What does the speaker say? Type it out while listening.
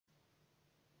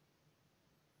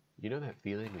You know that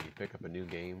feeling when you pick up a new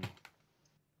game?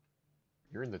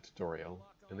 You're in the tutorial,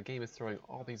 and the game is throwing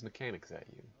all these mechanics at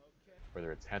you.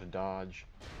 Whether it's how to dodge,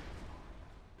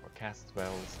 or cast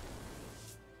spells,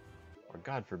 or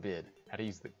God forbid, how to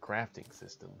use the crafting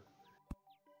system.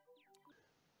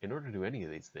 In order to do any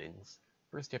of these things,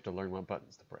 first you have to learn what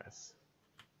buttons to press.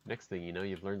 Next thing you know,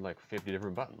 you've learned like 50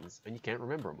 different buttons, and you can't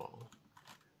remember them all.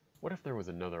 What if there was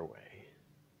another way?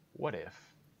 What if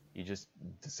you just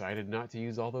decided not to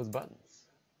use all those buttons?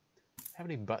 How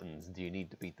many buttons do you need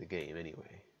to beat the game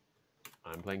anyway?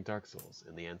 I'm playing Dark Souls,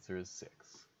 and the answer is 6.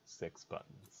 6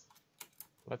 buttons.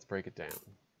 Let's break it down.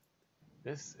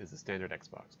 This is a standard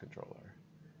Xbox controller.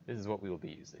 This is what we will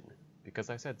be using, because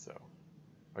I said so.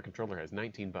 Our controller has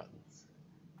 19 buttons.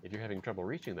 If you're having trouble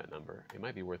reaching that number, it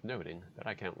might be worth noting that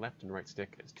I count left and right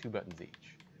stick as 2 buttons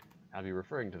each. I'll be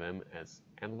referring to them as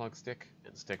analog stick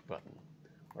and stick button,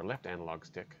 where left analog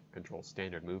stick controls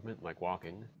standard movement like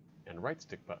walking, and right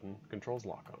stick button controls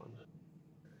lock-on.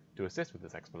 To assist with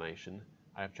this explanation,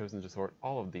 I have chosen to sort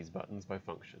all of these buttons by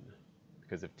function,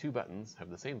 because if 2 buttons have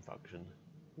the same function,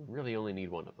 we really only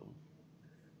need one of them.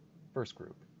 First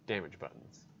group, damage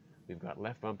buttons. We've got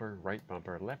left bumper,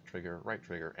 left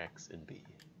trigger, X, and B.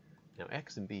 Now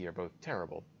X and B are both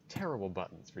terrible, terrible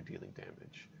buttons for dealing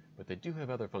damage, but they do have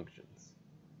other functions.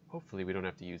 Hopefully we don't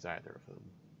have to use either of them.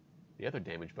 The other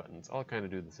damage buttons all kind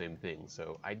of do the same thing,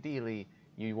 so ideally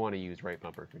you want to use right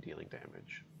bumper for dealing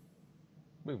damage.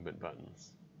 Movement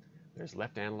buttons. There's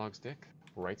left analog stick,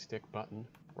 right stick button,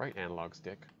 right analog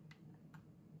stick,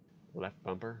 left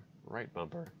bumper,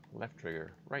 left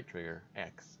trigger,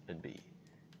 X, and B.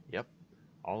 Yep,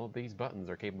 all of these buttons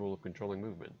are capable of controlling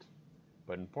movement.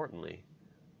 But importantly,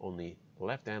 only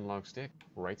left analog stick,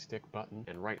 right stick button,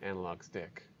 and right analog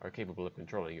stick are capable of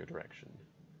controlling your direction.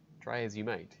 Try as you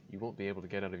might, you won't be able to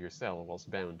get out of your cell whilst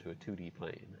bound to a 2D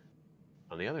plane.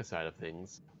 On the other side of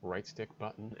things, right stick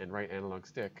button and right analog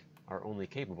stick are only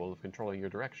capable of controlling your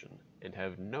direction, and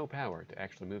have no power to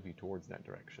actually move you towards that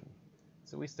direction.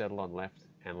 So we settle on left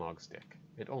analog stick,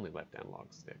 and only left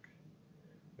analog stick.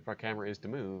 If our camera is to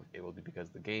move, it will be because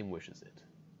the game wishes it.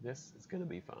 This is going to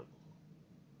be fun.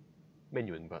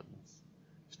 Menuing buttons.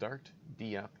 Start,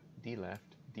 D up, D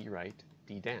left, D right,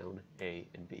 D down, A,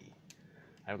 and B.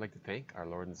 I would like to thank our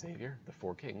Lord and Savior, the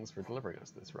Four Kings, for delivering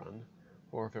us this run,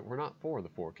 for if it were not for the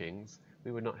Four Kings,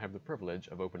 we would not have the privilege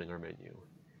of opening our menu.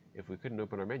 If we couldn't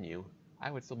open our menu, I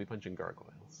would still be punching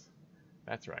gargoyles.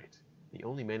 That's right. The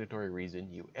only mandatory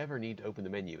reason you ever need to open the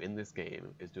menu in this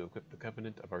game is to equip the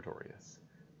Covenant of Artorias.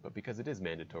 But because it is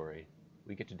mandatory,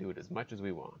 we get to do it as much as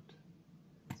we want.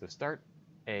 So Start,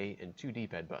 A, and 2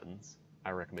 D-pad buttons,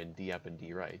 I recommend D up and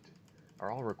D right,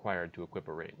 are all required to equip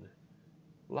a ring.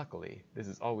 Luckily, this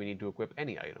is all we need to equip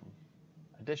any item.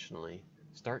 Additionally,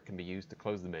 Start can be used to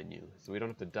close the menu, so we don't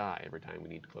have to die every time we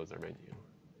need to close our menu.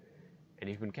 And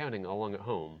if you've been counting along at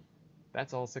home,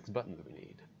 that's all 6 buttons we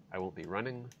need. I won't be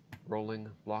running, rolling,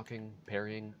 blocking,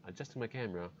 parrying, adjusting my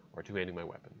camera, or two-handing my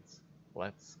weapons.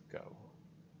 Let's go.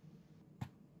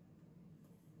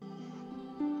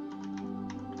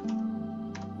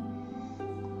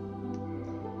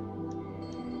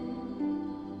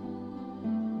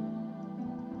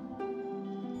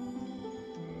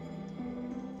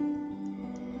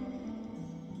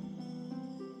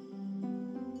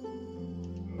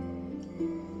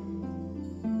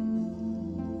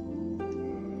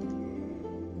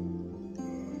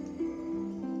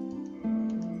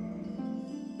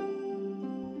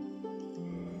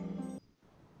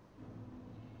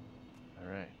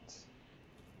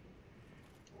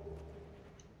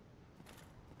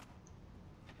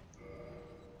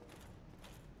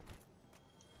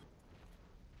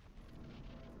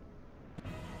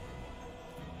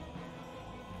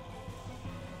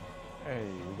 Hey,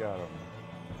 we got him.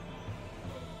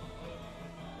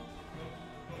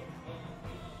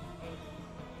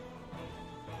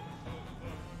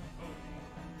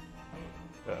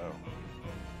 Uh-oh.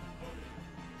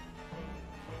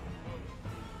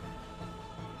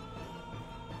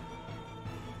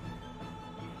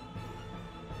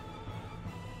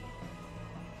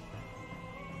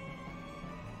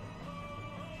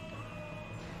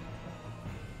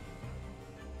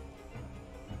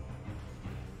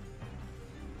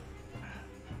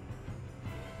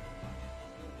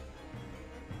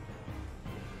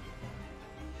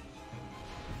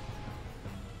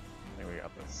 I think we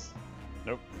got this.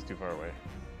 Nope, he's too far away.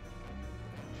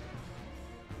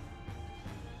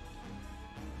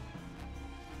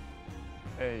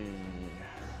 Hey.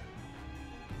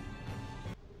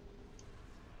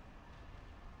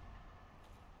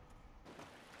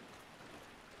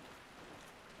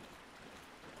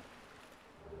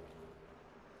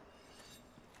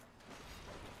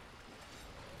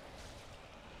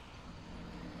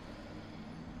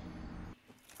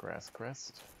 Brass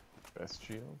crest. Best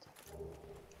shield.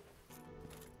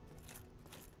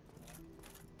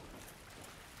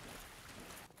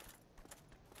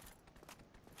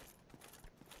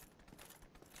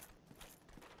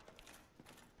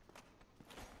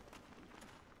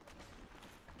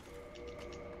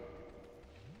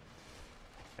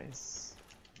 Nice.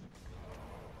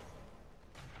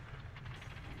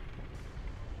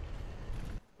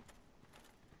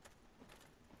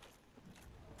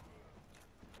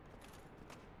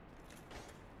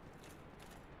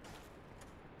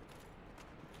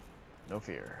 No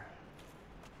fear.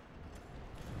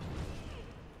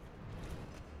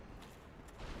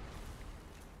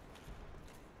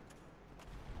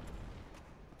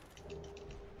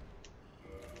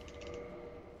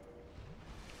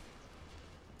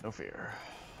 No fear.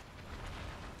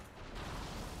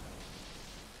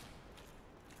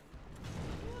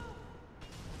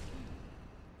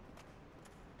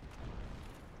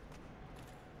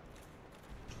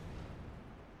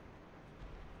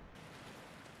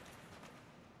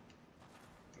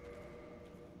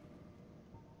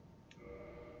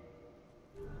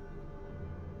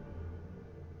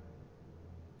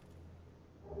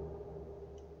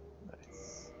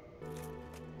 Nice.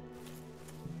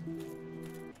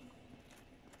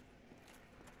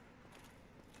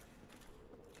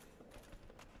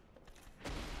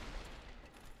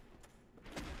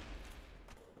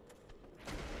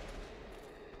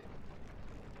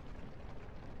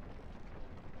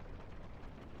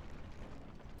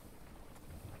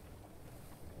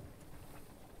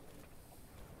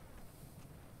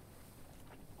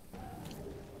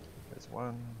 There's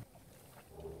one.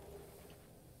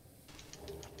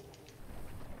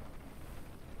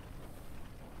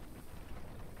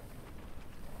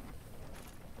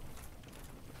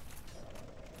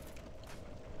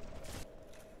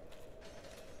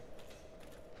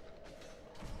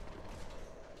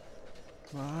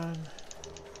 Come on.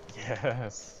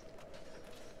 Yes.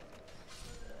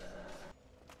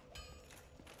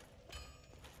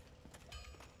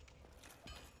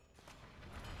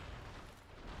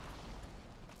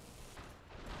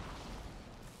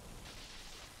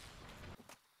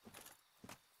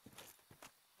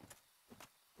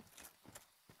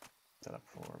 Set up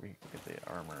for we get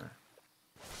the armor.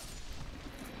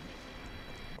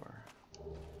 Or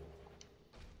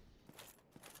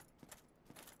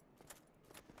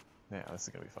yeah, this is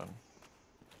gonna be fun.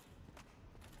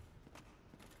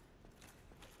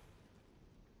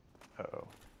 Uh-oh.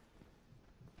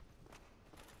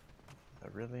 I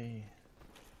really...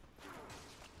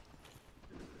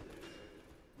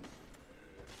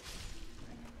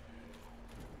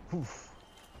 Oof.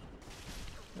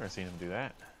 Never seen him do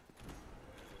that.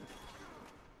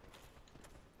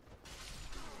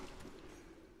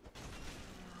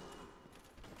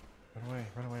 Run away,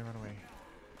 run away, run away.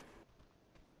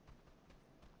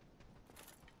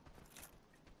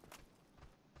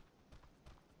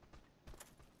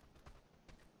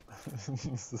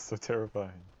 This is so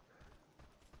terrifying.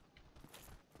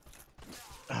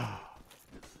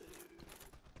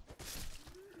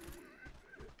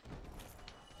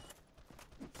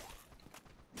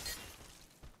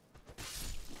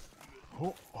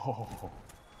 Oh, oh.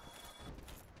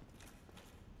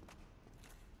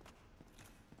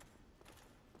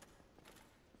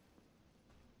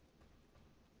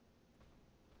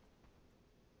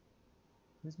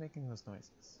 Who's making those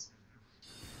noises?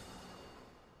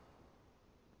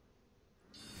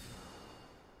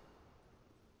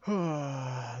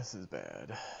 This is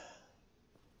bad.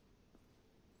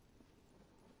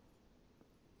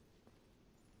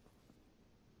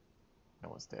 That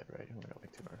one's dead, right? We got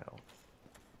like 200 health.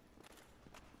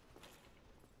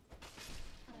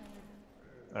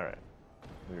 Alright.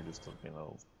 We were just being a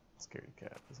little scaredy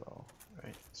cat, is all.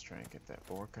 Right, let's try and get that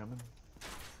boar coming.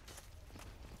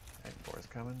 And boar's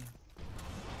coming.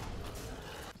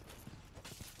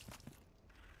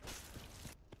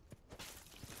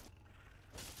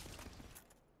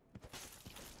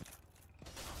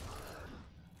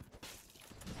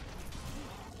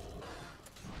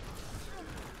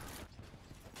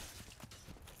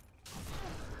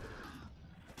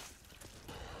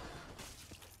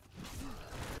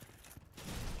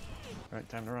 Alright,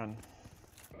 time to run.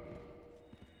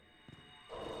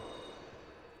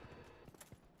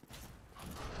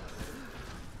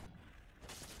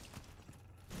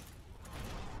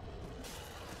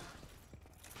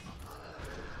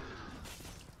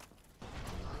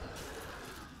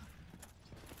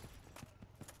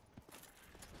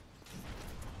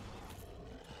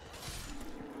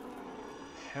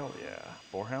 Hell yeah.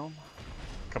 Boarhelm?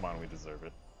 Come on, we deserve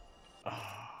it. Oh.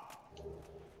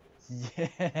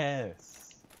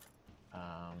 Yes!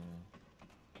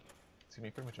 It's gonna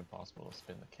be pretty much impossible to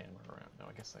spin the camera around. No,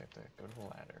 I guess I have to go to the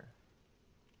ladder.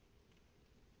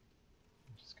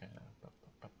 Just kind of.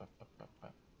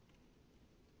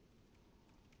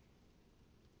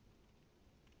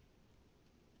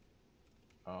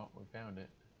 Oh, we found it.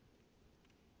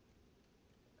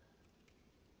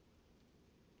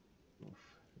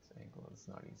 Oof, this angle is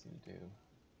not easy to do.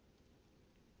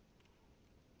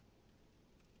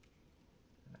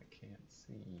 And I can't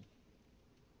see.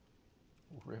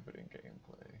 Riveting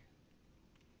gameplay.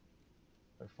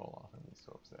 If I fall off, I'm gonna be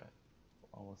so upset.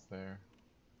 Almost there.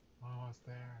 Almost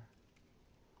there.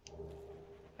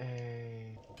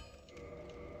 Hey.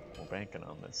 We're banking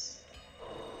on this.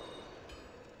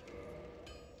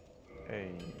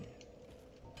 Hey.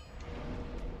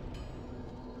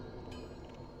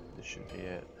 This should be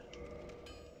it.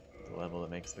 The level that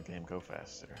makes the game go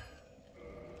faster.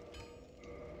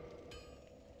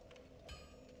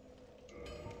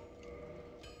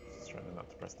 Just trying not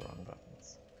to press the wrong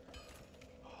buttons.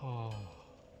 Oh.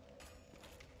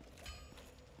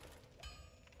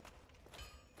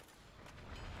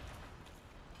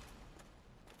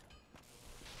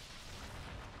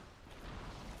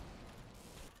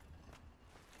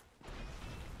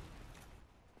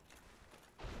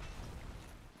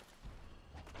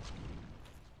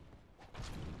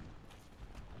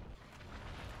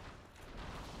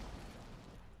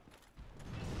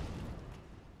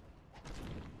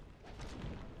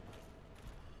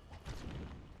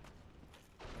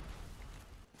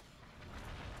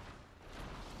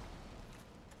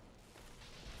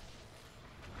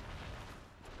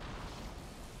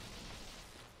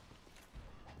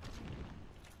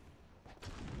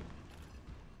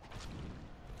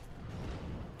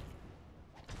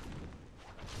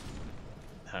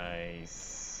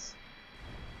 Nice.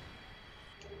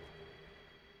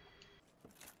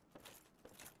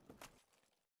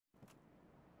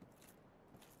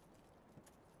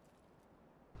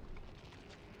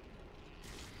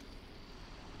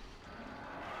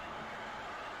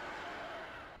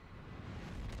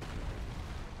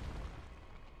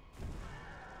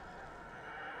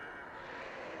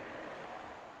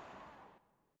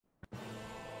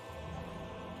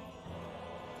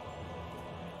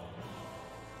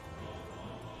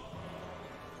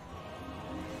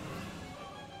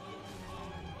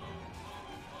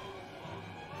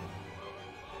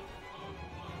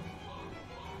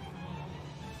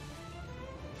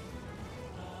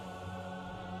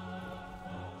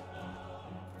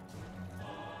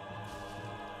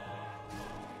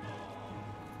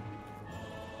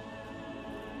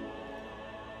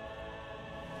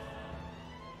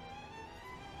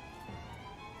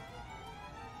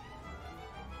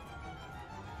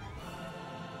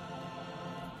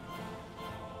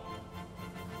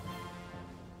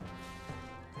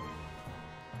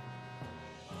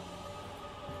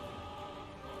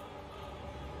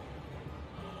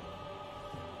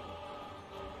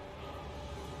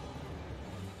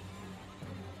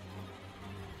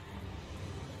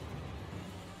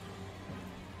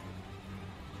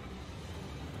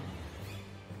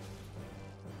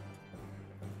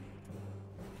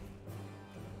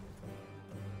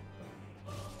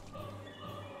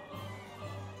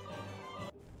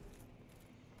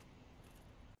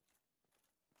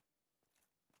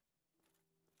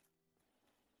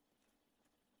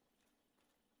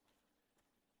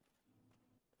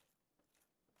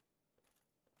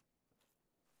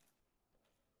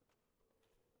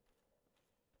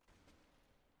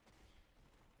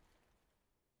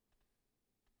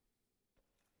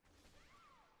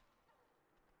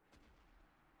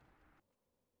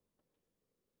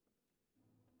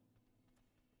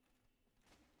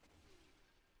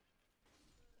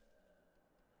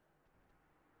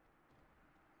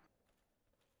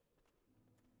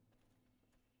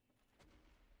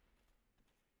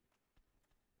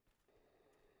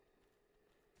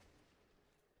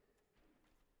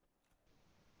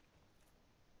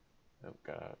 Oh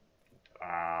god.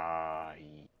 Ah.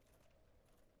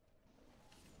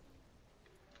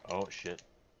 Oh shit.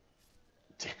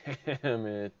 Damn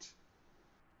it.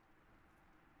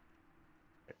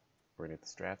 We're gonna get the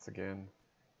strats again.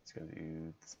 He's gonna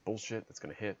do this bullshit that's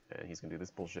gonna hit, and he's gonna do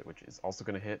this bullshit which is also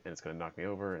gonna hit, and it's gonna knock me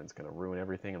over, and it's gonna ruin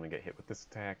everything. I'm gonna get hit with this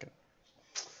attack,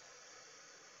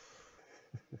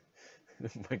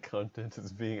 and my content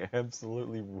is being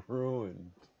absolutely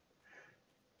ruined.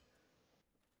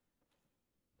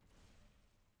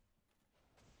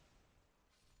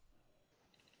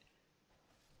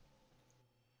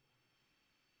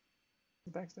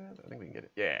 Backstab? I think we can get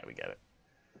it. Yeah, we got it.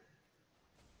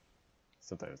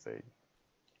 Sometimes they...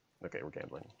 Okay, we're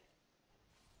gambling.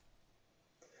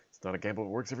 It's not a gamble, it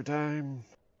works every time.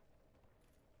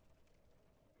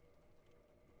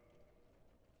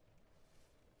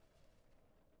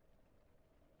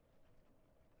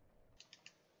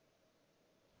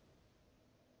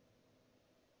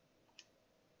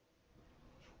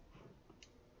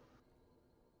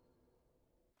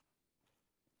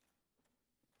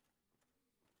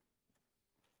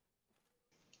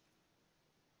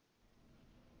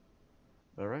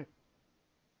 Alright.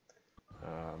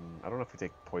 I don't know if we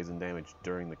take poison damage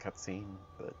during the cutscene,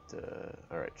 but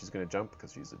alright, she's gonna jump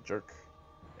because she's a jerk,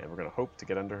 and we're gonna hope to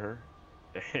get under her,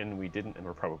 and we didn't, and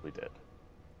we're probably dead.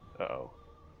 Uh-oh.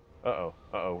 Uh-oh.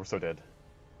 Uh-oh, we're so dead.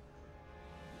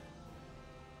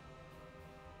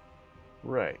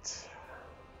 Right.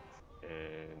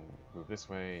 And move this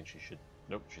way, and she should...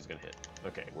 Nope, she's gonna hit.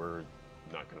 Okay, we're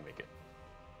not gonna make it.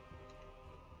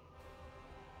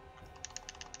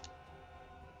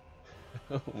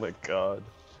 Oh my god.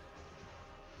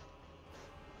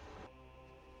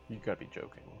 You gotta be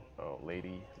joking. Oh,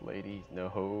 lady,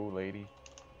 no, lady.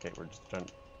 Okay, we're just trying.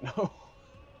 No!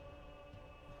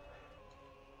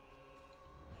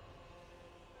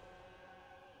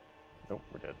 Nope,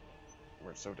 we're dead.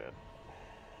 We're so dead.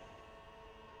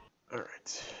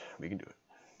 Alright, we can do it.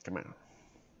 Come on.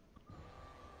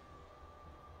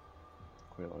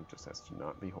 Quaylog just has to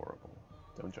not be horrible.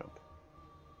 Don't jump.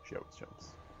 She always jumps.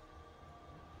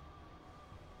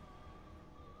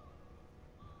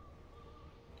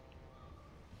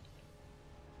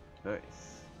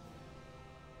 Nice.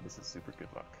 This is super good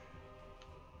luck.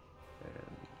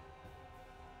 And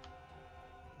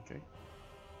okay.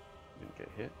 Didn't get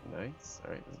hit. Nice.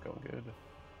 Alright, this is going good.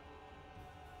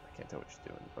 I can't tell what she's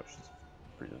doing. Oh, she's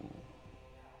breathing.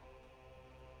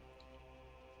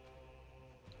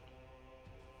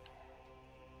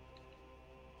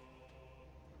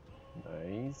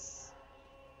 Nice.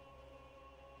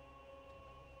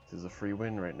 This is a free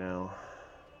win right now.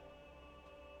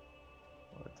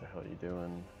 What the hell are you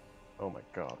doing? Oh my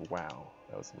god, wow.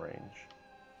 That was some range.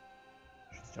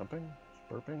 She's jumping?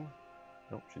 She's burping?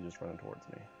 Nope, she's just running towards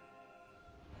me.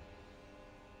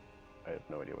 I have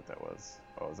no idea what that was.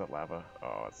 Oh, is that lava?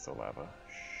 Oh, it's still lava.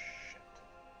 Shit.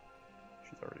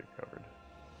 She's already recovered.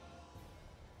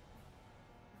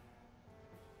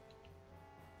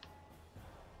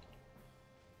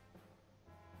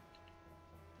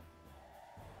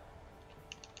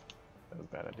 That was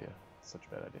a bad idea. Such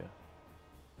a bad idea.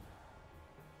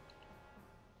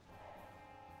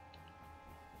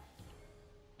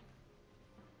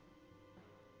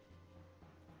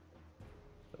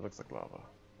 It looks like lava.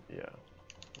 Yeah.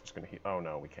 I'm just gonna heal. Oh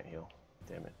no, we can't heal.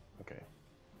 Damn it. Okay.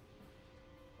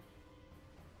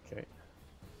 Okay.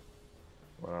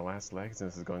 We're on our last legs and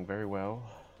this is going very well.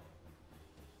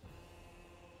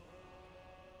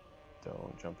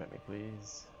 Don't jump at me,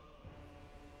 please.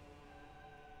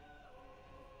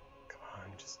 Come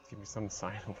on, just give me some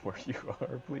sign of where you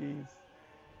are, please.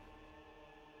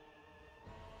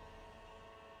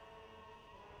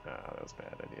 Ah, that was a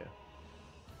bad idea.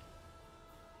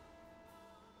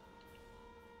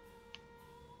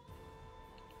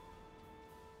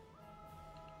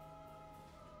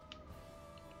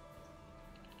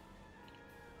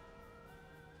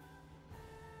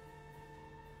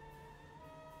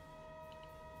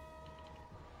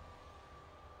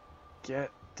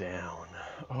 Get down.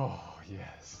 Oh,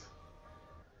 yes.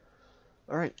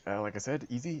 Alright, like I said,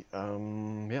 easy.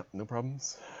 Yeah, no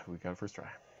problems. We got it first try.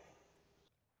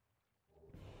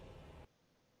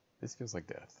 This feels like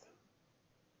death.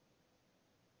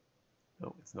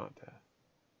 No, it's not death.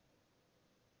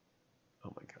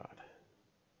 Oh my god.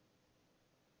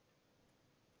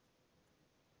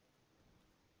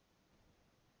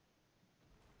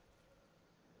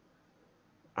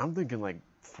 I'm thinking like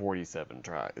 47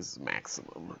 tries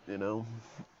maximum, you know?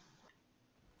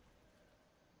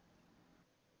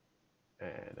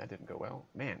 And that didn't go well.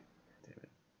 Man, damn it.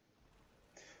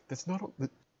 That's not a...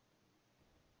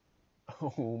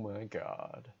 Oh my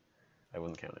god. I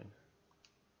wasn't counting.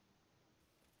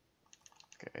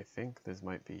 Okay, I think this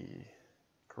might be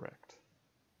correct.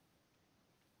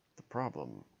 The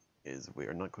problem is we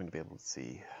are not going to be able to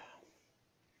see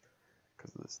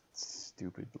because of this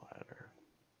stupid bladder.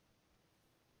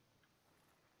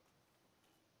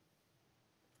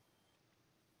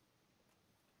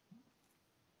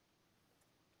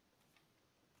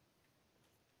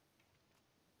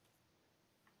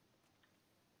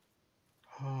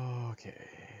 Okay,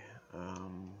 I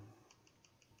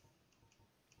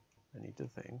need to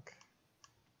think.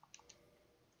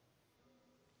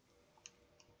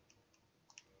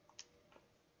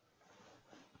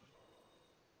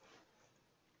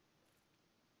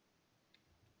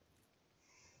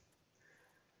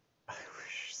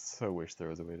 so wish there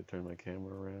was a way to turn my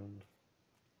camera around.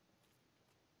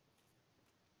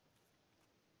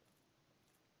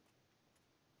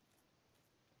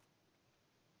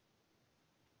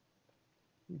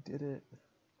 We did it.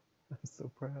 I'm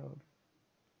so proud.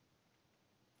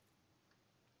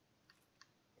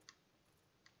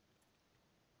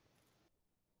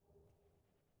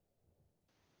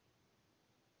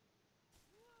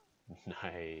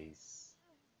 Nice.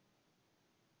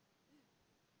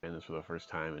 And this for the first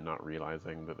time and not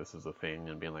realizing that this is a thing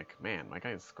and being like, man, my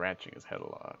guy's scratching his head a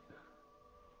lot.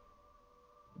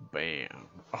 Bam.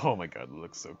 Oh my god, it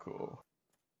looks so cool.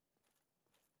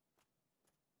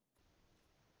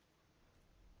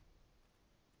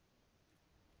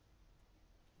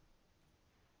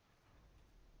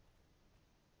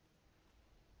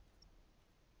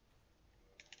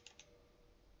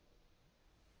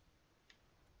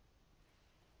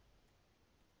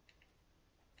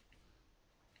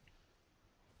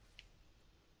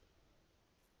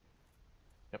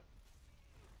 Yep.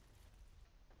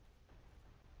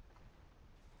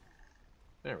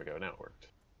 There we go, now it worked.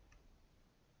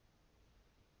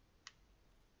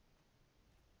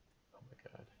 Oh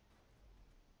my god.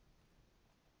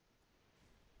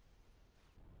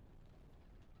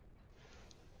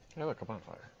 Hey look, a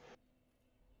bonfire.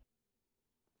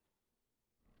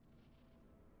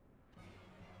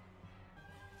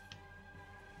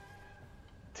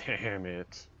 Damn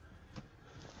it.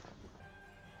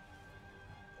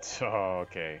 Oh,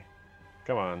 okay.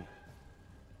 Come on.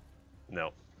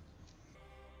 No.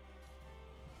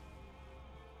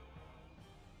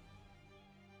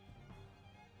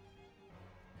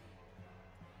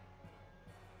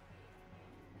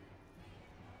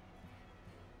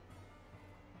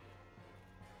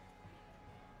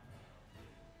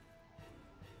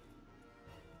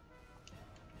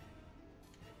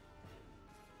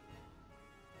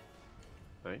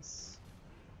 Nice.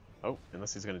 Oh,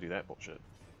 unless he's gonna do that bullshit.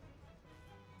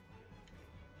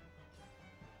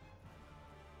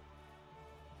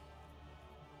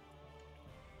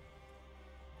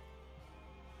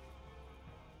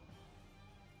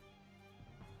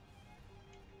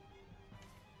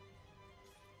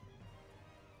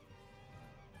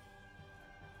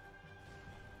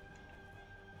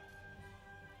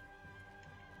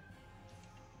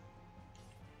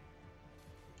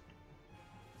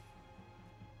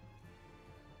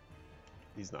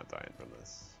 He's not dying from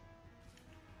this.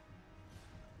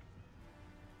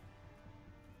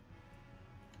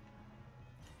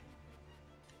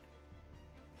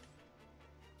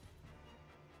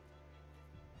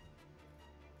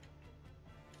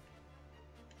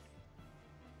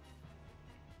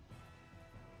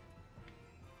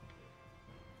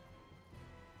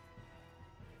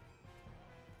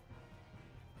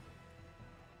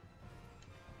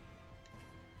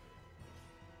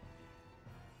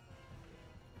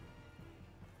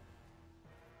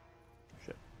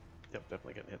 Shit. Yep,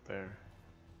 definitely getting hit there.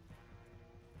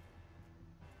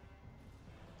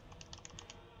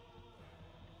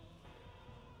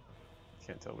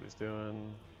 Can't tell what he's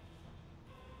doing.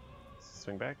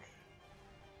 Swing back.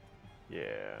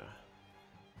 Yeah.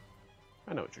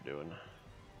 I know what you're doing.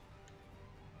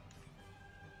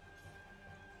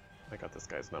 I got this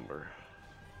guy's number.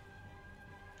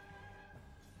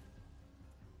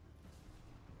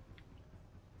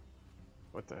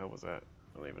 What the hell was that?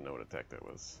 I don't even know what attack that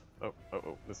was. Oh,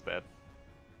 this is bad.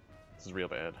 This is real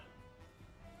bad.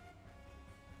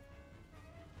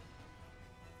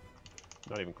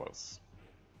 Not even close.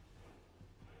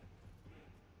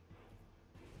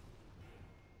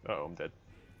 Uh-oh, I'm dead.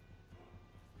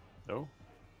 No?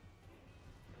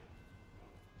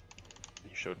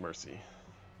 He showed mercy.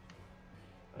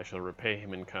 I shall repay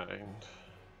him in kind.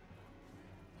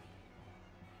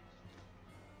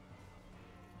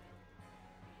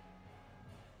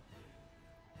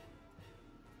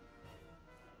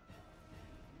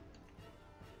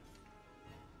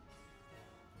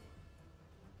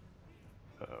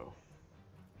 Uh-oh.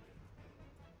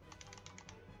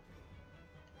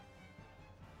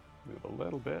 Move a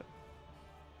little bit.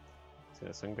 He's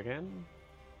gonna swing again?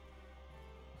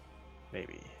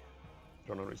 Maybe.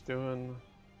 Don't know what he's doing.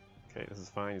 Okay, this is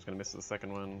fine. He's gonna miss the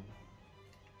second one.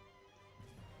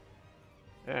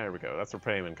 There we go. That's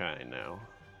repay him in kind now.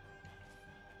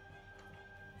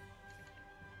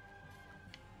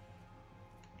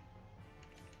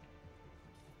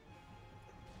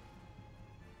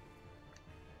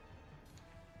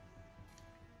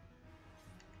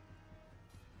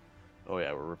 Oh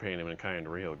yeah, we're repaying him in kind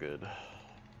real good.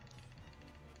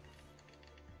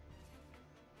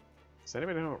 Does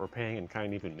anybody know what repaying in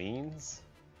kind even means?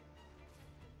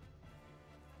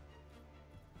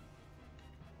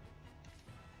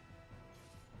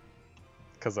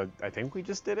 Because I think we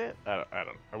just did it? I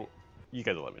don't know. You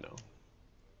guys will let me know.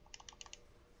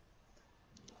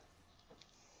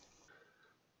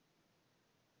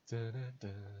 Da-da-da.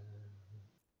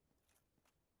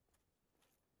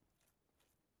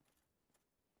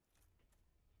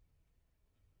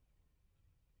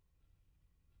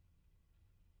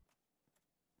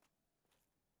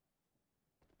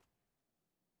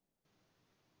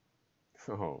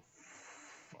 Oh,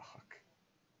 fuck.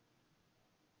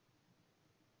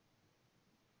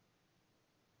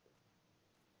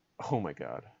 Oh my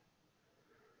god.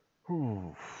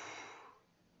 Whew.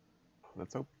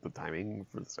 Let's hope the timing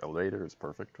for this elevator is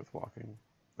perfect with walking.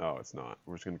 Oh, it's not.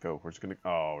 We're just gonna go. We're just gonna.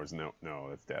 Oh, there's no.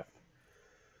 That's death.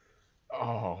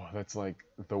 Oh, that's like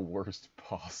the worst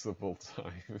possible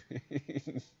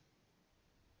timing.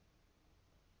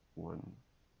 One,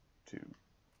 two,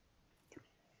 three.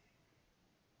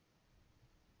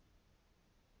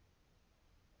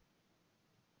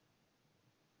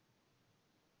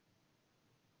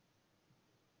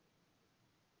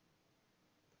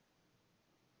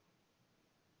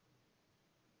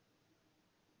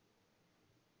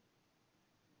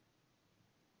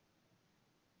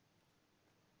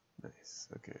 Nice.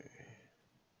 Okay.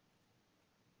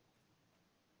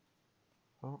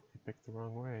 Oh, you picked the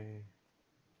wrong way.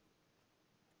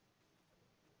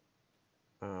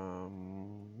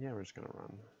 Yeah, we're just gonna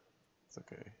run. It's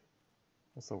okay.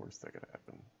 What's the worst that could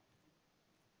happen?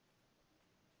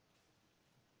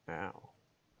 Ow.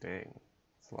 Dang.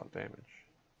 That's a lot of damage.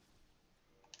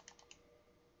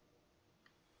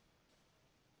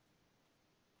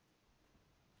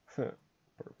 Perfect.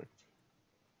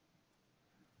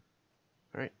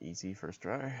 Alright, easy first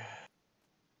try.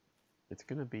 It's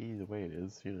gonna be the way it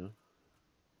is, you know.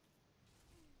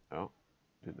 Oh,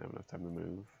 didn't have enough time to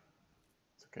move.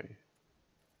 It's okay.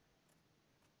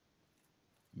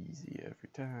 Easy every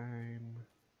time.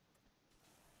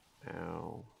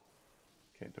 Ow.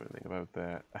 Can't do anything about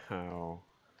that. Ow.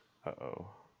 Uh-oh.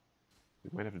 We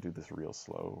might have to do this real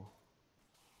slow.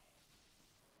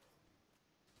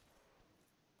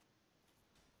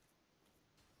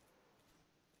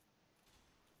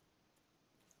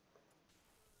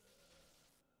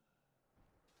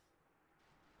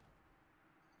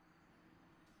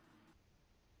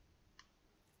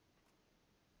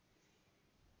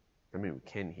 I mean, we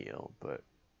can heal, but...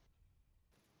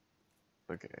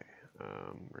 Okay.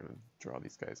 We're gonna draw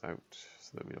these guys out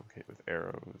so that we don't hit with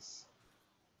arrows.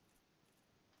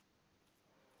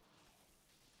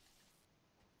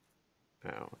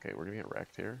 Ow. Okay, we're gonna get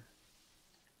wrecked here.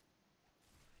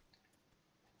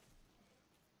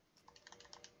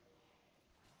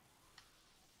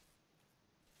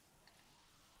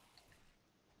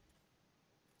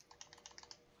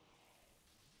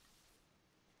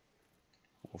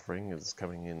 Wolfring is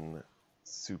coming in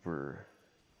super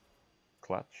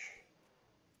clutch.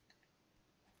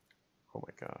 Oh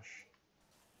my gosh.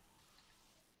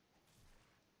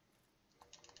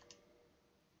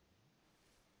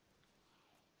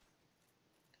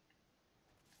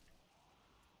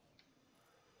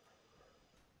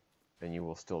 And you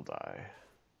will still die.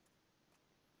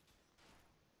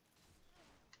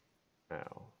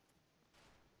 Ow.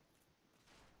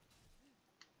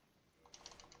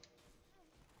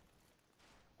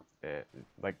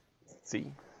 Like,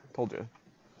 see? Told you.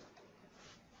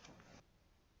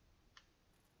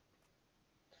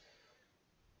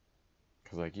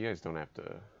 Because, like, you guys don't have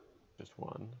to just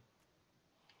one.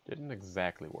 Didn't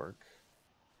exactly work.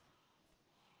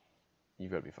 You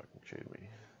gotta be fucking shitting me.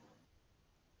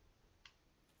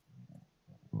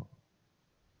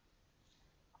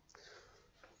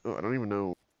 Oh, I don't even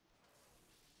know.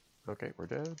 Okay, we're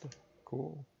dead.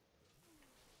 Cool.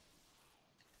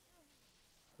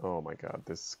 Oh my god,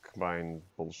 this combined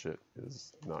bullshit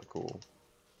is not cool.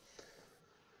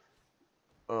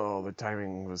 Oh, the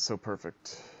timing was so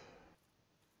perfect.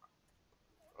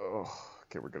 Oh,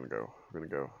 okay, we're gonna go. We're gonna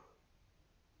go.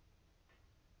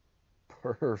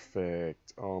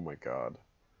 Perfect. Oh my god.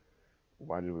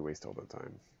 Why did we waste all that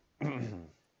time?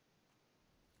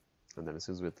 And then as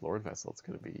soon as with Lord Vessel, it's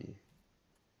gonna be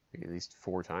at least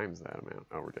 4 times that amount.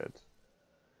 Oh, we're dead.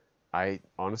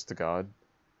 Honest to God,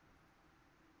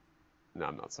 no,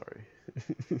 I'm not sorry.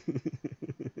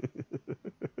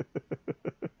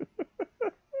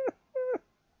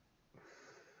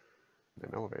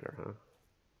 An elevator, huh?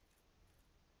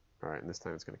 Alright, and this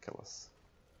time it's gonna kill us.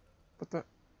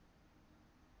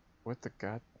 What the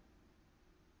god?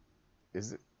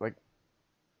 Is it, like,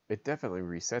 it definitely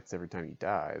resets every time you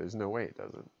die. There's no way it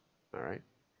doesn't. Alright?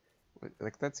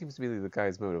 Like, that seems to be the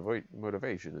guy's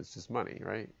motivation. It's just money,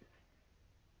 right?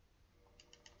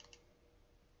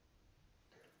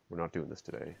 We're not doing this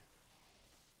today.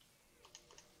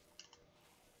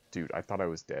 Dude, I thought I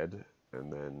was dead,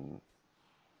 and then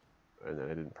I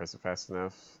didn't press it fast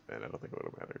enough, and I don't think it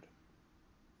would have mattered.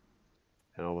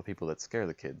 And all the people that scare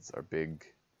the kids are big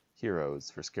heroes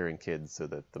for scaring kids so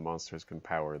that the monsters can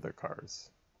power their cars.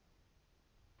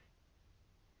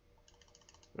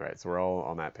 Alright, so we're all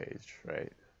on that page,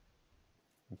 right?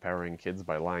 Empowering kids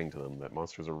by lying to them that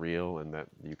monsters are real and that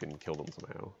you can kill them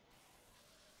somehow.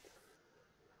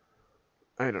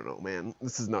 I don't know, man.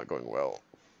 This is not going well.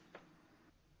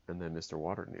 And then Mr.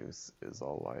 Water News is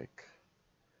all like,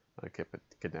 I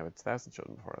kidnap 1,000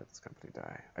 children before I let this company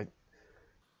die.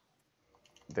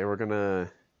 They were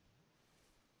gonna...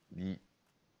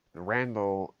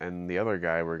 Randall and the other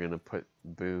guy were gonna put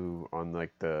Boo on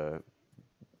like the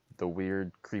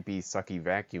weird, creepy, sucky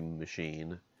vacuum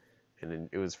machine, and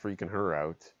it was freaking her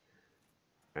out.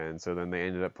 And so then they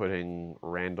ended up putting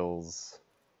Randall's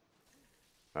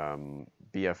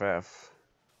BFF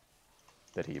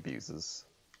that he abuses.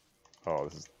 Oh,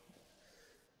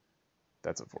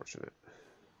 that's unfortunate.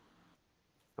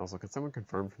 Also, can someone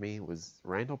confirm for me, was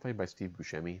Randall played by Steve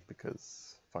Buscemi?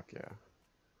 Because, fuck yeah.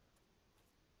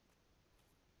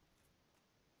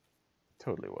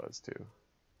 Totally was, too.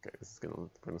 Okay, we're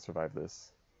gonna survive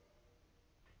this.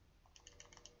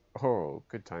 Oh,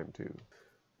 good time, too.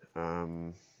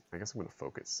 I guess I'm gonna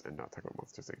focus and not talk about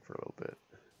Monsters, Inc. for a little bit.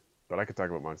 But I could talk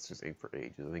about Monsters, Inc. for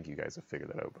ages. I think you guys have figured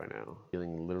that out by now.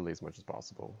 Healing literally as much as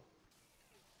possible.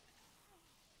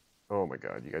 Oh my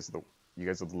god, you guys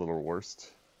are the little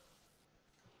worst.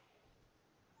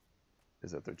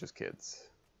 Is that they're just kids.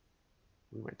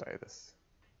 We might die of this.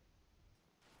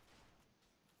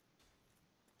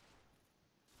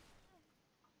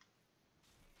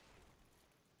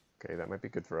 Okay, that might be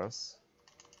good for us.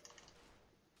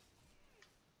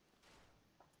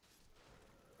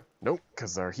 Nope,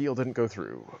 because our heal didn't go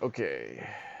through. Okay.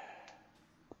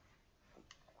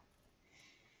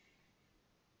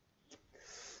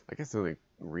 I guess the only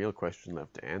real question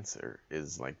left to answer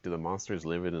is, like, do the monsters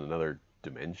live in another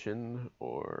dimension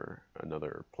or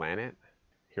another planet?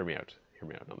 Hear me out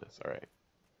on this. All right.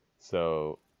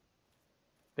 So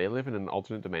they live in an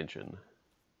alternate dimension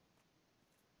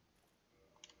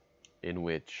in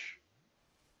which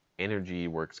energy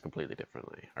works completely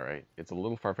differently. All right. It's a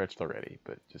little far-fetched already,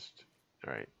 but just,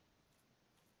 all right.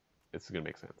 It's going to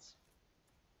make sense.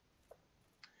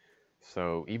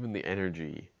 So even the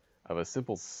energy of a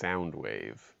simple sound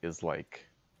wave is like,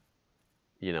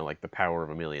 you know, like the power of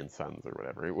a million suns or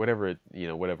whatever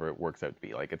it works out to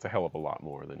be. Like, it's a hell of a lot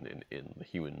more than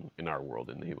in our world,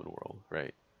 in the human world,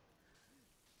 right?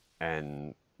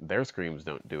 And their screams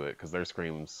don't do it because their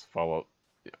screams follow.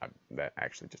 That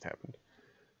actually just happened.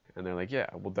 And they're like, yeah,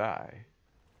 we'll die.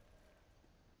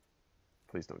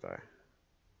 Please don't die.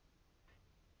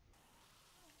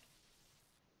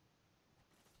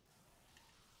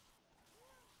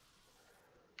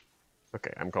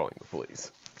 Okay, I'm calling the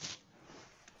police.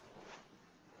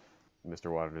 Mr.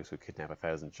 Waternoose would kidnap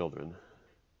 1,000 children.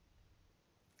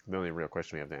 The only real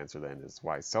question we have to answer then is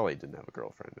why Sully didn't have a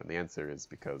girlfriend. And the answer is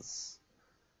because,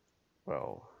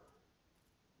 well,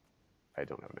 I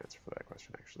don't have an answer for that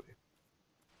question, actually.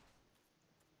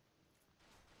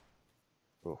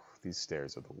 Oh, these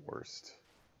stairs are the worst.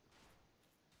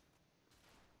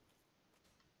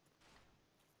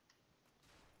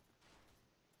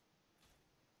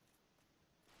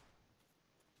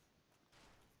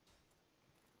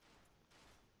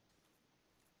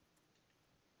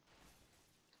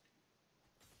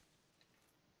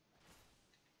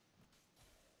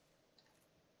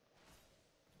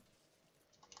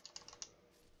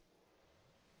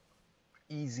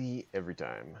 Easy every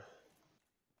time.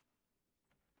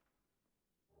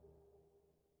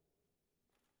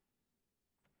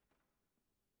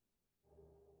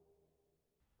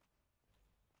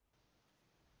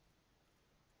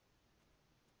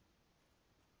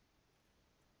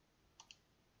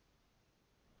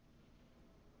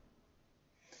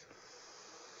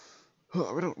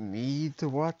 Oh, we don't need to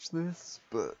watch this,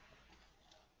 but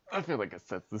I feel like it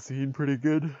sets the scene pretty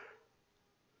good.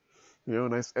 You know, a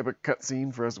nice epic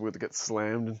cutscene for us to get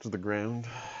slammed into the ground.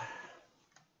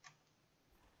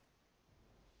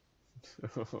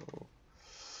 Okay,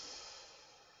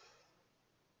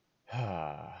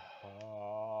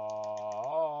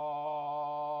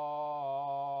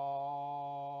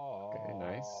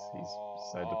 nice. He's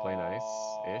decided to play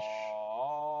nice-ish.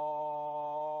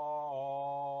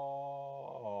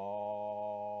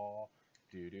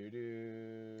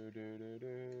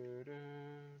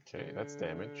 Okay, that's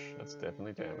damage. That's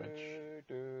definitely damage.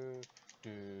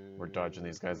 We're dodging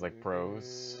these guys like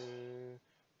pros.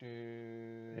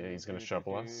 Hey, Okay, he's gonna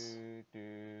shovel us.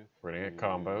 We're gonna get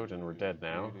comboed and we're dead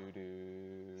now.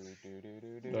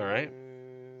 Alright.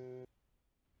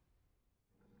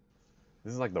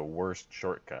 This is like the worst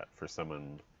shortcut for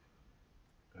someone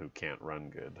who can't run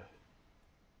good.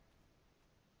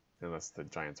 Unless the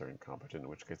giants are incompetent, in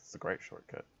which case it's a great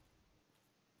shortcut.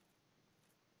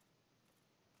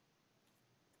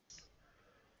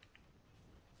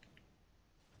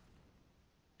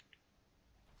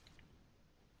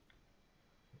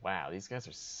 Wow, these guys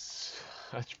are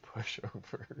such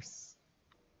pushovers.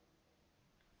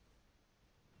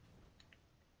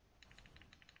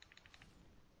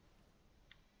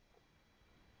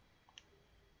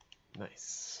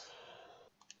 Nice.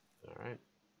 All right.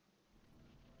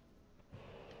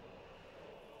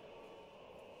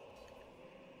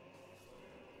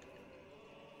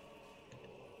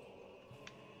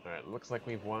 All right, looks like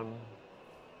we've won.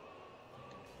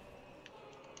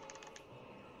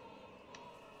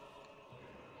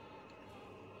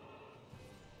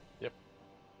 Yep.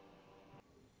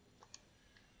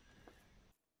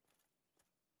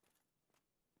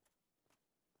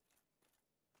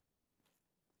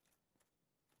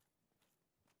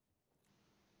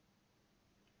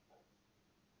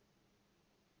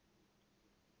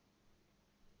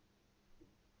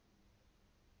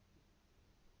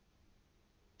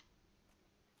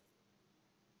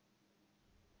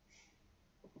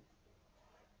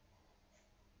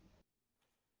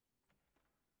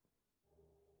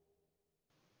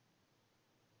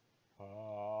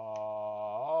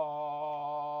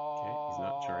 Okay, he's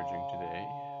not charging today.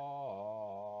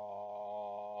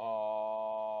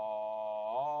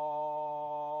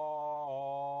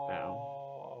 Ow.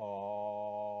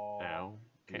 Ow.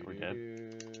 Okay, we're dead.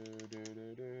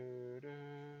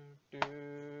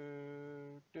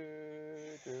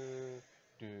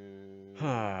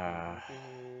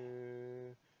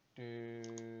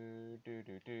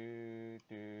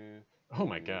 Oh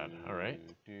my god, alright.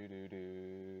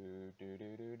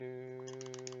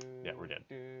 Yeah, we're dead.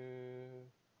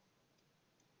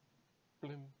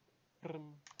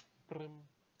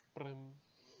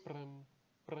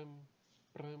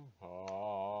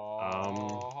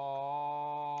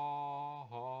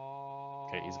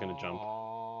 Okay, he's gonna jump.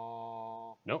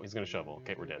 No, he's gonna shovel.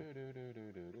 Okay, we're dead.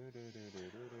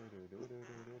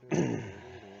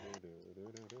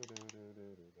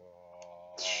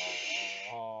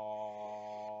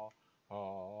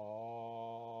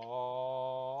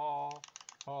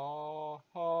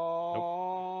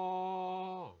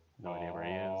 No idea where he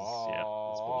is. Yeah,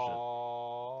 that's bullshit.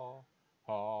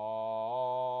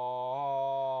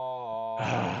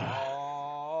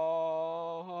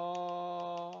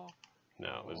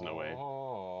 No, there's no way.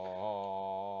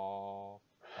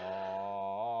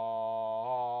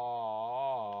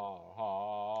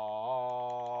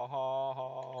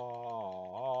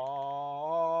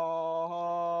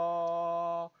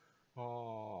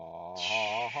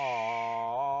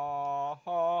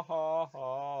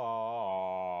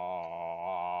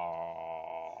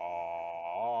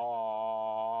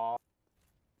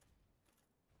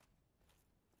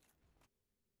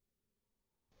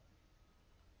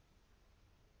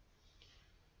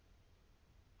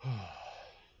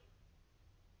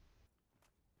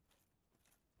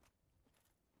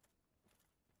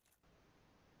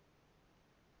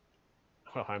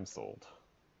 Well, I'm sold.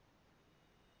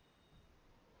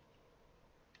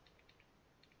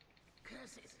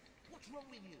 Curses! What's wrong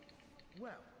with you?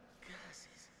 Well,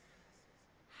 curses.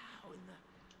 How in the...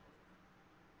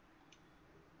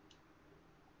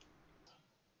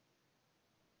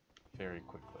 Very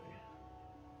quickly.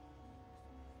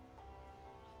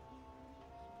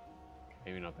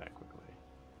 Maybe not that quickly.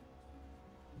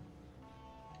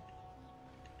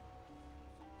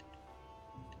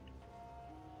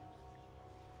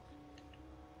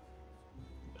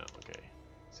 No, okay.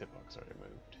 Zipbox already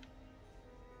moved.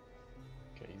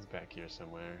 Okay, he's back here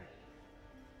somewhere.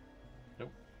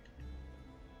 Nope.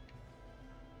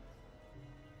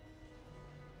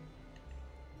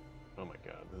 Oh my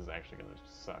god, this is actually gonna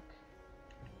suck.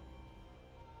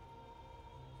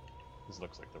 This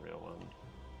looks like the real one.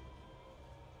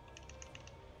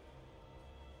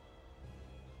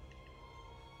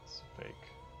 It's fake.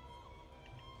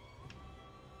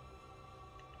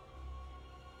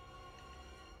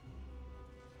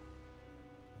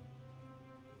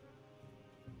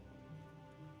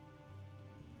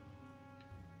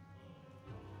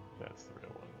 That's the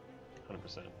real one.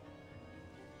 100%.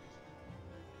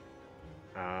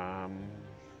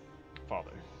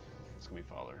 Father. It's gonna be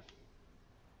father.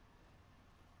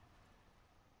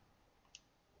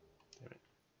 Damn it.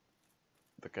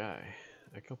 The guy.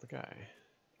 I killed the guy.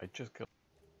 I just killed.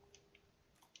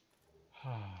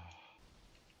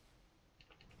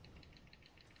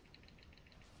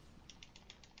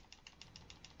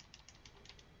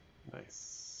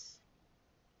 Nice.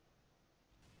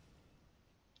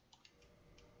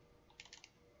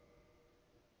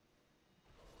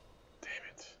 Damn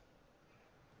it.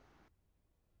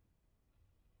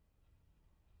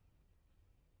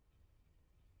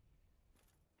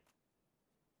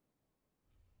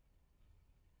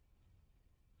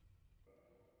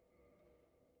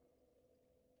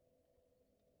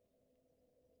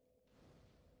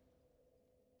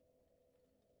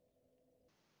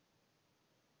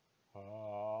 Ow.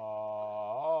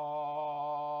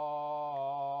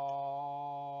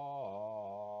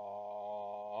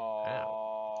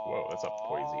 Whoa, that's a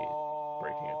poisy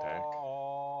breaking attack.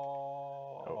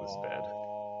 Oh, this is bad.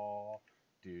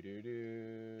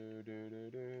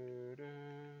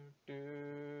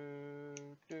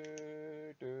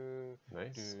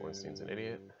 Nice. Ornstein's an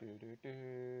idiot.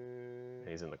 And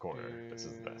he's in the corner. This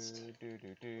is the best.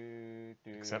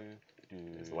 Except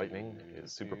his lightning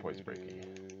is super poise breaky.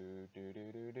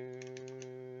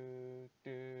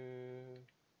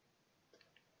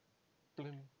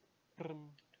 Blim,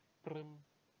 brim, brim,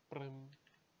 brim,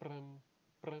 brim,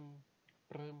 brim,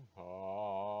 brim.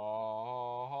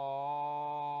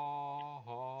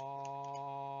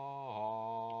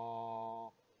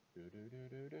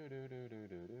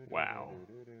 Wow.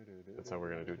 That's how we're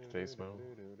going to do it today, Smo?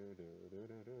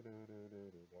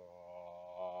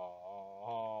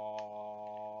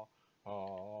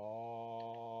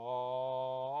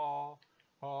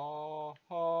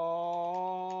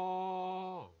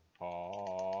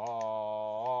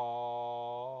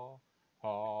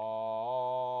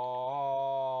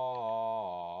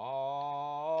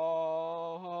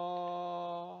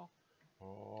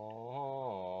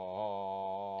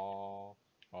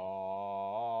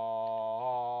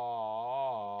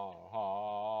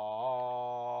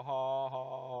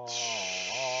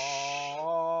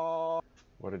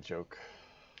 What a joke.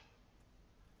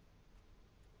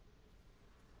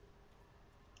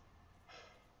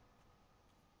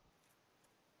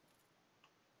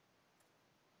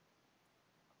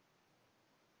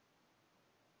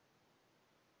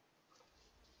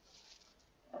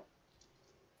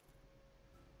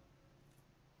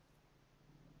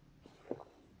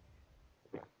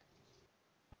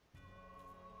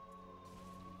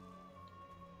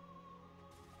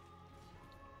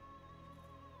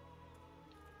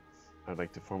 I'd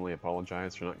like to formally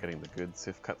apologize for not getting the good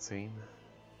Sif cutscene,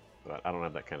 but I don't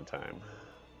have that kind of time.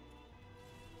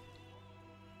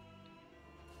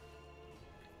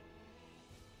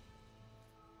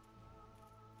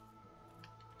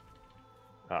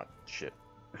 Ah, shit.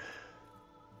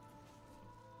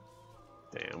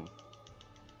 Damn.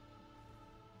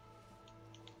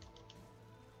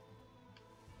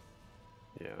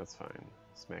 Yeah, that's fine.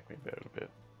 Smack me about a bit.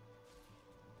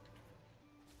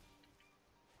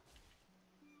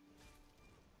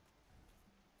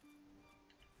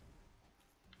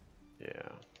 Yeah,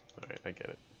 alright, I get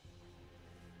it.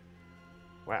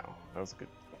 Wow, that was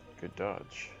a good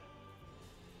dodge.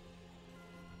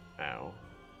 Ow.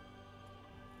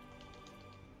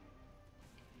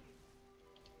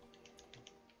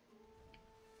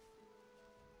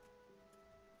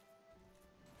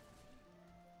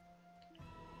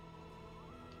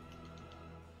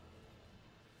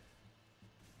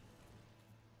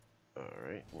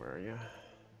 Alright, where are you?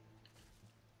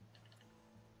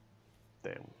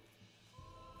 Damn.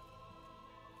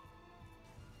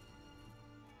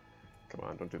 Come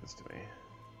on, don't do this to me.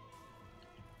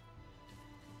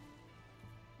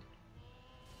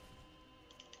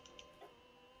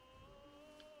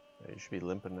 You should be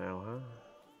limping now, huh?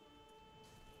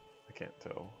 I can't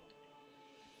tell.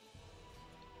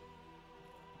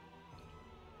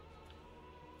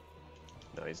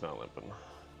 No, he's not limping.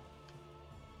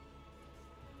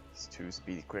 It's too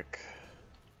speedy quick.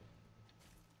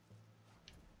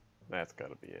 That's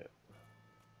gotta be it.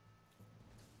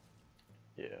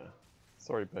 Yeah.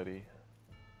 Sorry, buddy.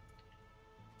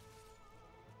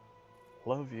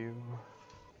 Love you.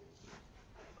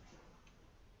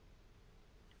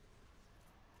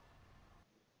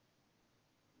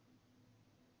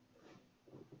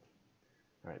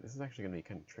 Alright, this is actually going to be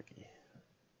kind of tricky.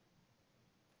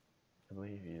 I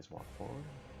believe you just walk forward.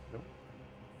 Nope.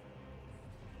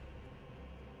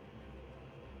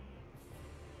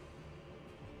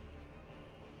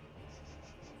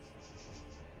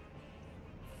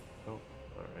 Oh,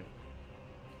 alright.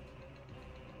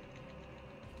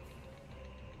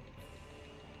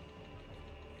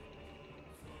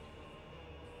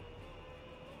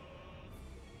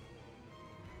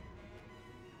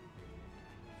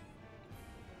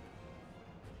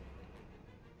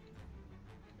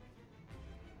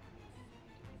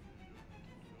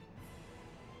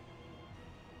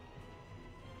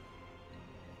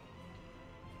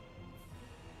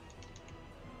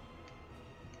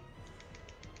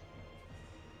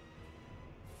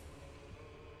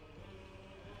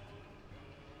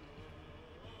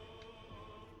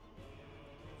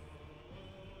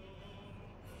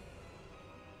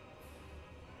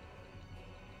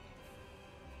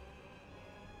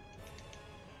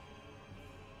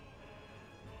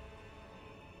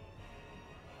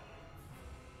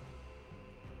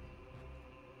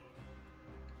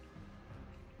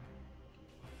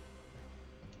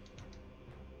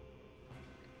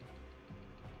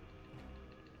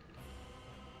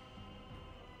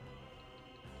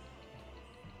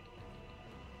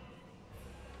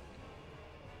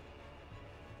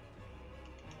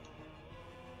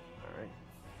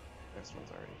 Next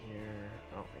one's already here.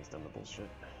 Oh, he's done the bullshit.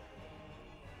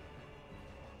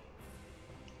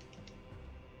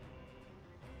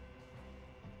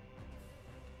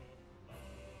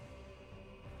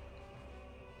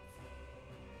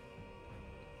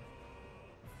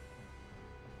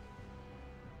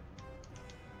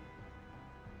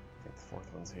 I think the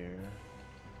fourth one's here.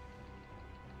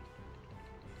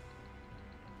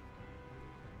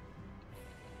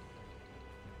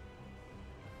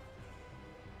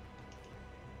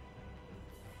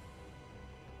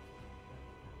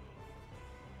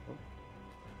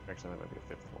 Actually, that might be a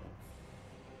fifth one.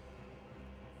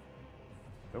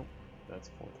 Nope, that's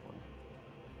a fourth one.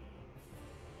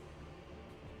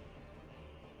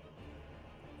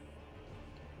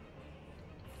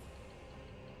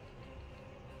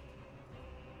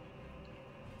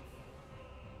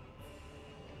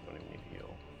 Don't even need to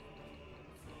heal.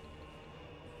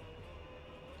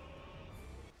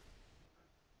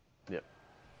 Yep,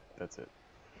 that's it.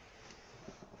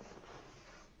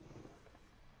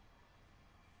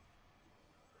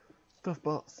 Tough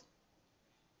boss.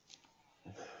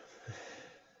 God,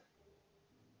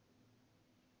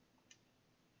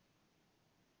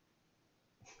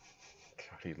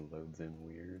 he loads in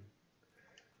weird.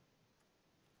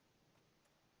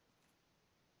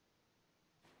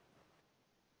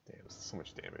 Damn, so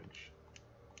much damage.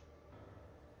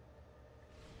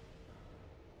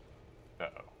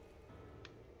 Uh-oh.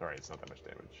 Alright, it's not that much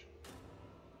damage.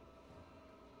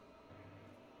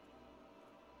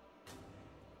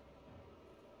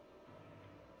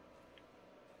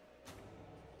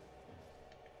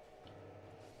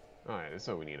 Alright, this is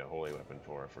what we need a holy weapon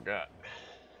for, I forgot.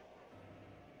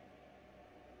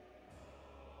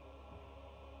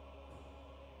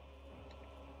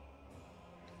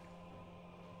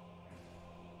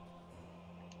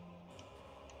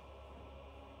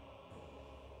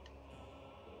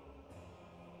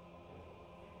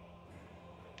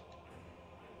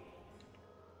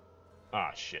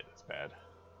 Ah, shit, that's bad.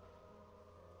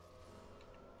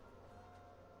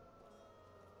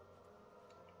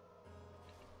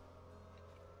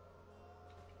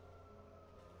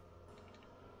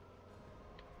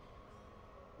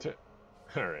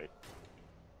 Alright.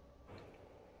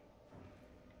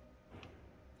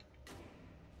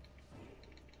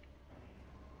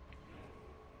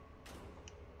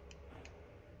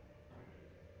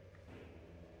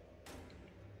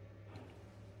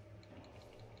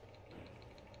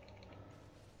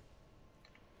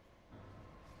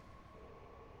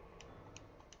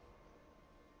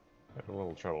 Had a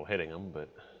little trouble hitting him, but...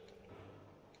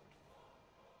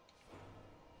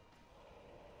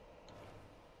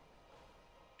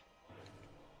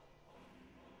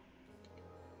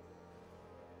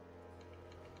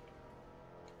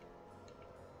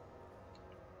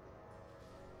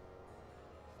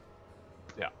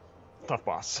 yeah, tough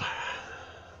boss.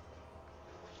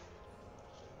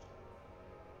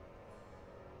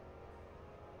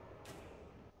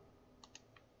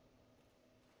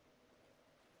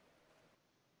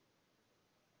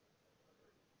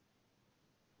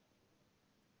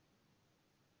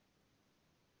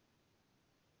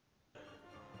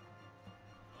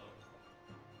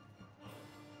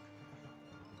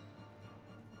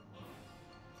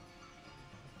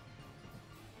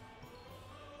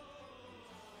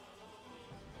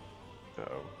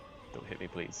 Uh-oh. Don't hit me,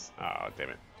 please. Ah, damn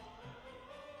it.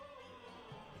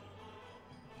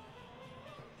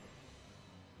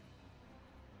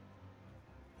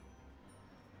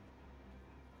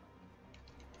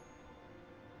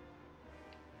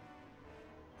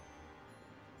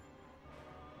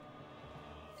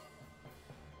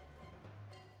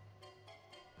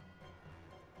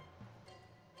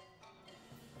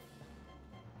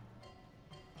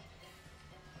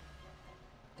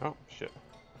 Oh, shit.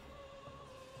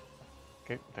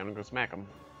 Okay, time to go smack him.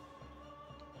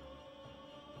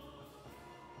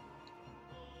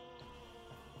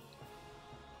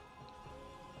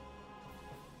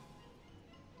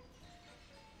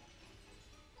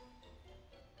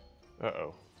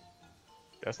 Uh-oh.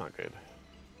 That's not good.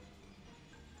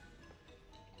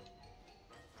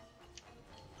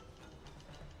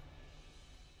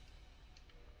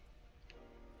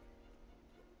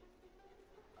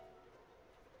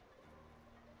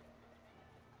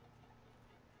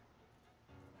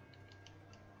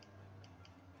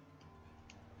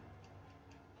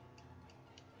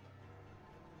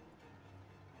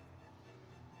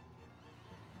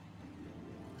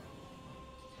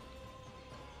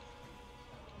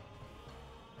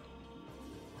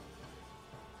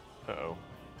 Uh-oh.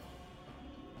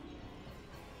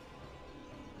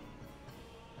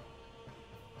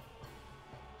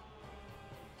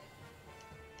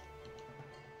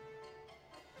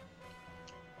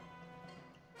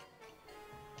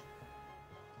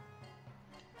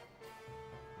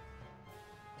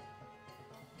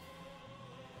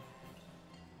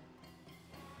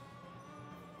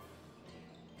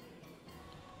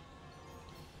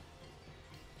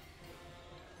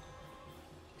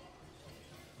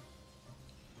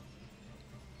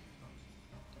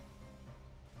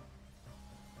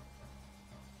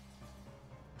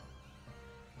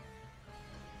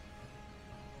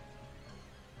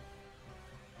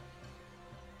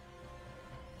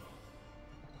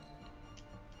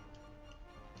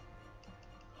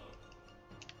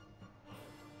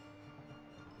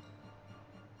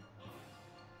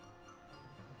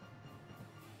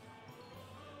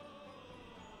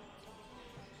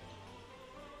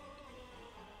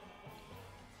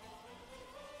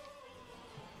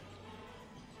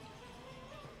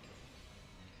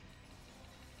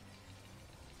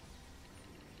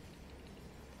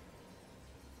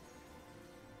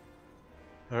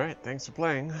 Alright, thanks for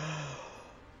playing.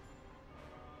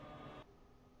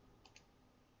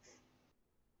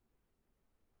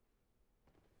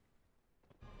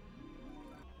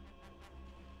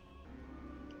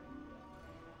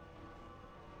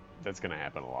 That's gonna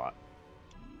happen a lot.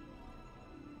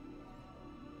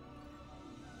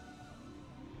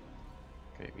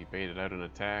 Okay, we baited out an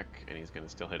attack, and he's gonna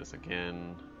still hit us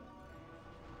again.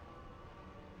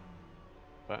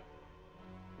 But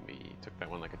we took that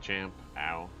one like a champ.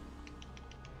 Ow.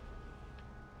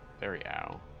 Very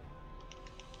ow.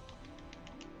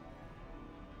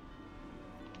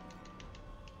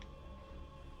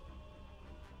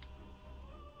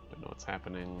 Don't know what's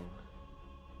happening.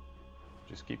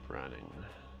 Just keep running.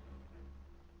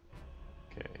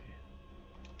 Okay.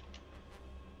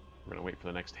 We're gonna wait for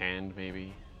the next hand,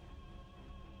 maybe.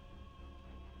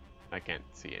 I can't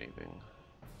see anything.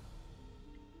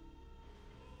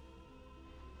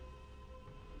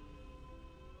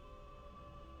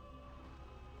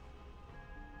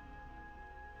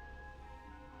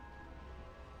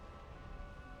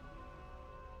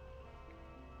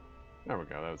 There we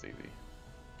go, that was easy.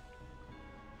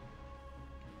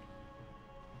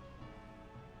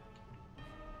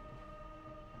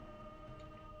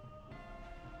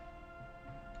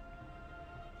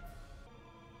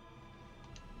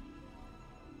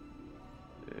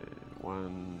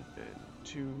 One and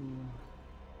two.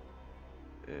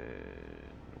 And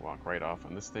walk right off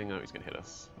on this thing. Oh, he's gonna hit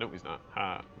us. Nope, he's not.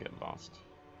 Ha, get lost.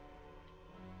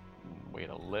 Wait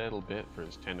a little bit for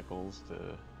his tentacles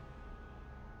to...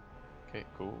 Okay,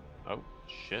 cool. Oh,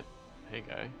 shit. Hey,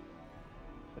 guy.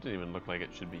 That didn't even look like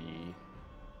it should be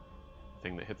the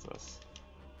thing that hits us.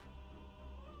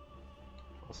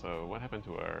 Also, what happened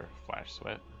to our flash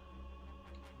sweat?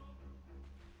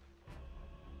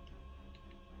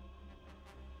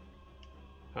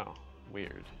 Oh,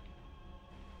 weird.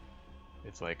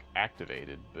 It's like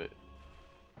activated, but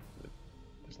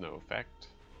there's no effect.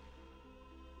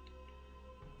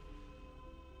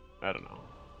 I don't know.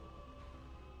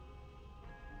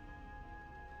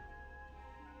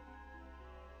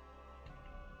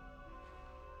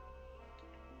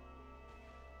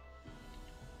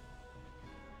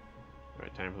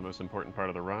 Alright, time for the most important part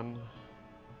of the run.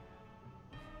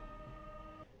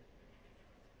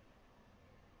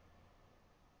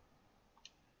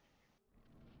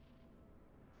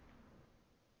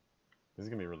 This is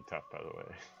gonna be really tough, by the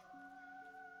way.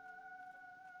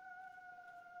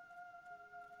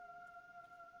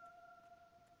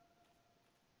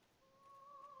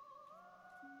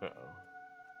 Uh-oh.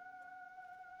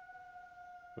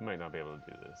 We might not be able to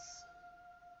do this.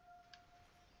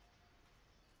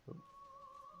 Oop.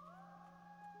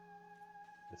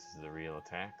 This is the real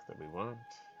attack that we want.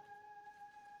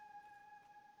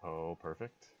 Oh,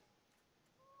 perfect.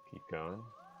 Keep going.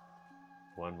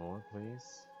 One more, please.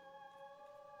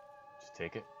 Just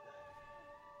take it.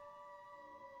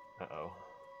 Uh-oh.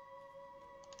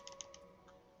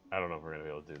 I don't know if we're gonna be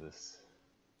able to do this.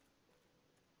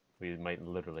 We might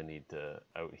literally need to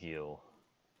out-heal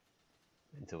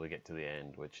until we get to the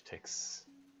end, which takes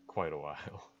quite a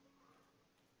while.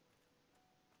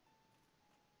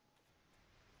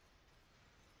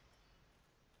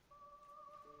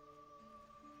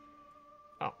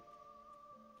 Oh.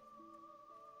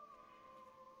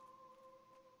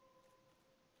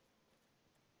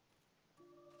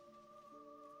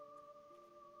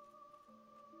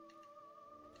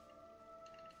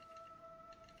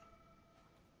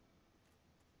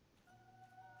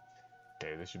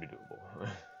 Okay, this should be doable. If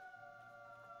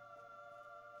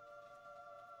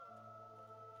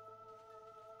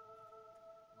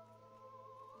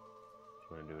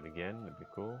you want to do it again, that'd be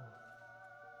cool.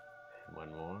 And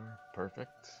one more.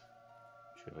 Perfect.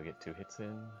 Should we get 2 hits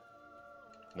in?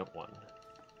 Nope, 1.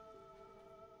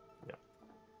 Yep.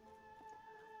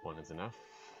 1 is enough.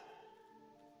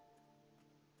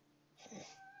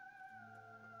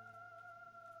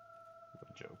 What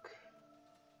a joke.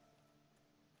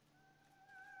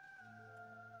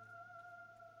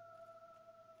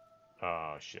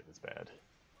 Oh shit, that's bad.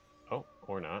 Oh,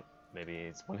 or not. Maybe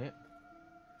it's 1 hit.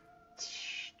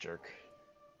 Jerk.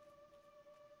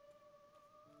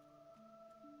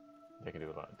 They can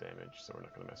do a lot of damage, so we're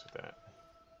not going to mess with that.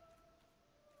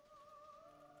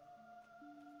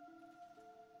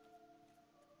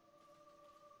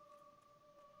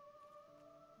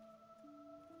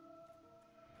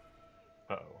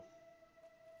 Uh-oh.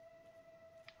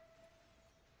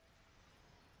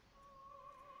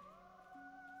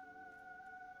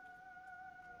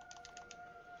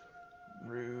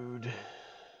 Rude.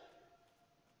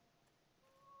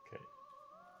 Okay.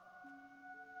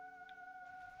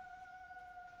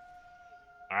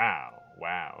 Wow.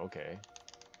 Wow. okay.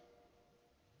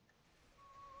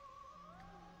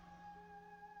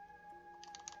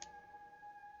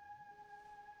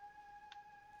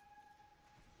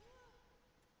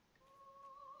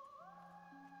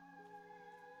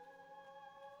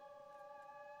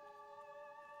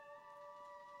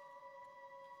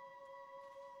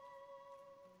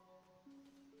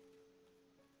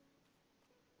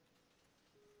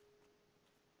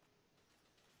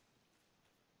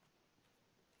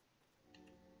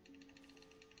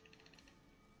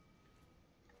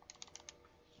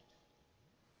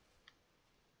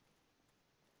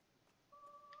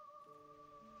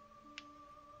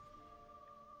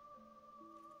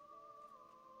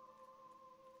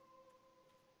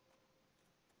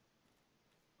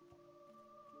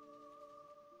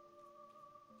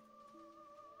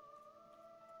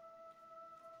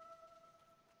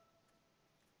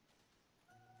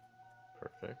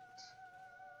 Perfect.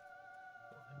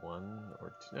 Only one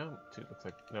or two? No, two looks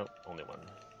like, no, only one.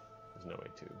 There's no way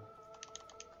two.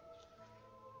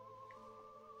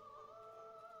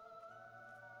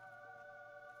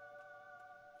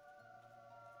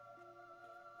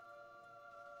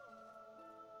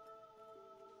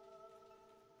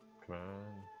 Come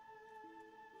on.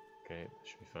 Okay, that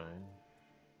should be fine.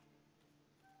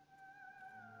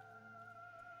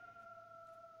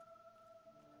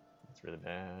 That's really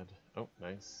bad. Oh,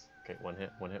 nice. Okay, one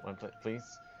hit, one play, please.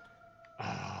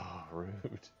 Ah, oh,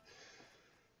 rude.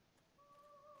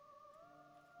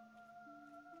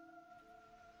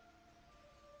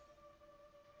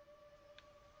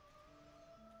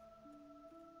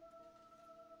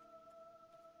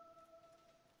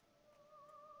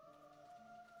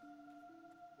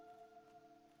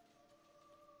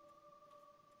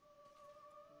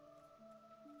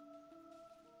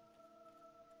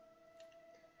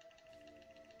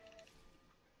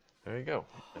 There you go.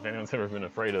 If anyone's ever been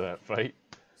afraid of that fight,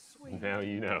 now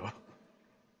you know.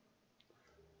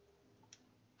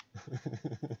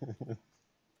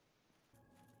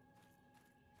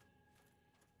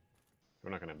 We're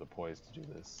not gonna have the poise to do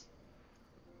this.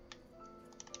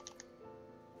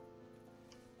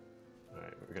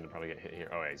 Alright, we're gonna probably get hit here.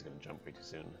 Oh yeah, he's gonna jump way too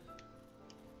soon.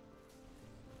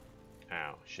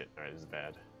 Ow, shit. Alright, this is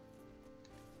bad.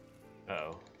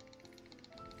 Uh-oh.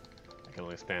 I can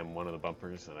only spam one of the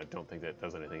bumpers, and I don't think that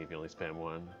does anything if you only spam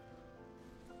one.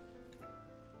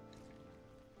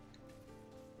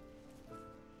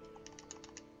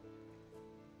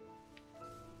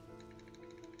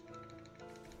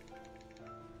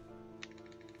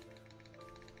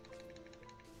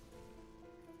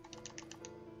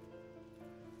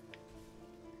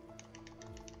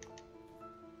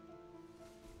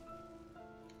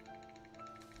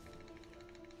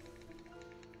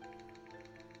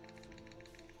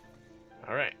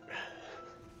 Alright,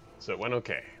 so it went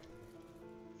okay.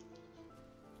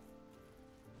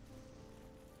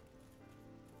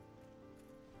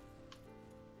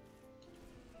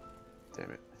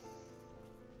 Damn it.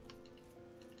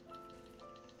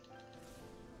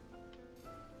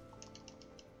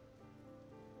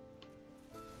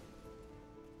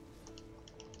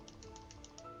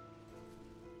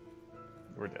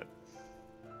 We're dead.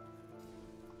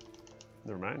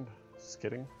 Never mind. Just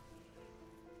kidding.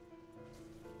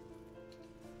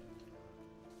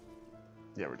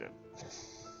 Yeah, we're dead.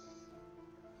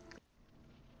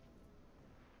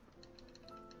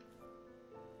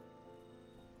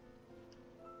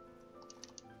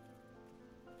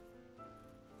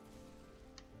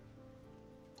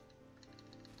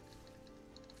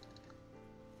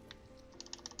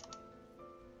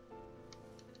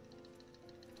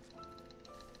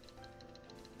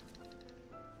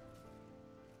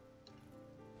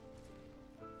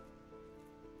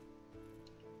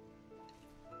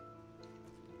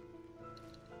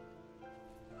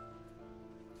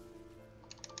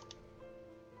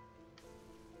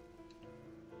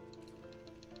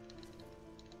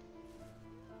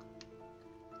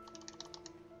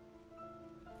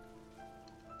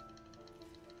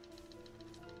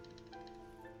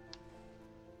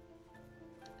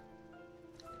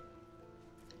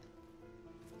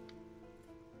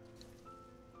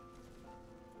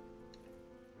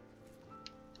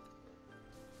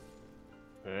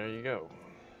 There you go.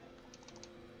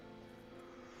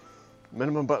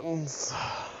 Minimum buttons.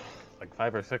 Like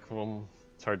 5 or 6 of them.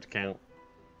 It's hard to count.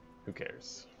 Who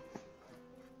cares?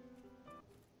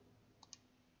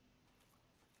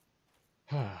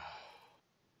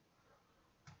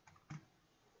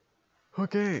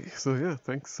 Okay, so yeah,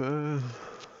 thanks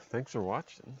for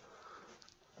watching.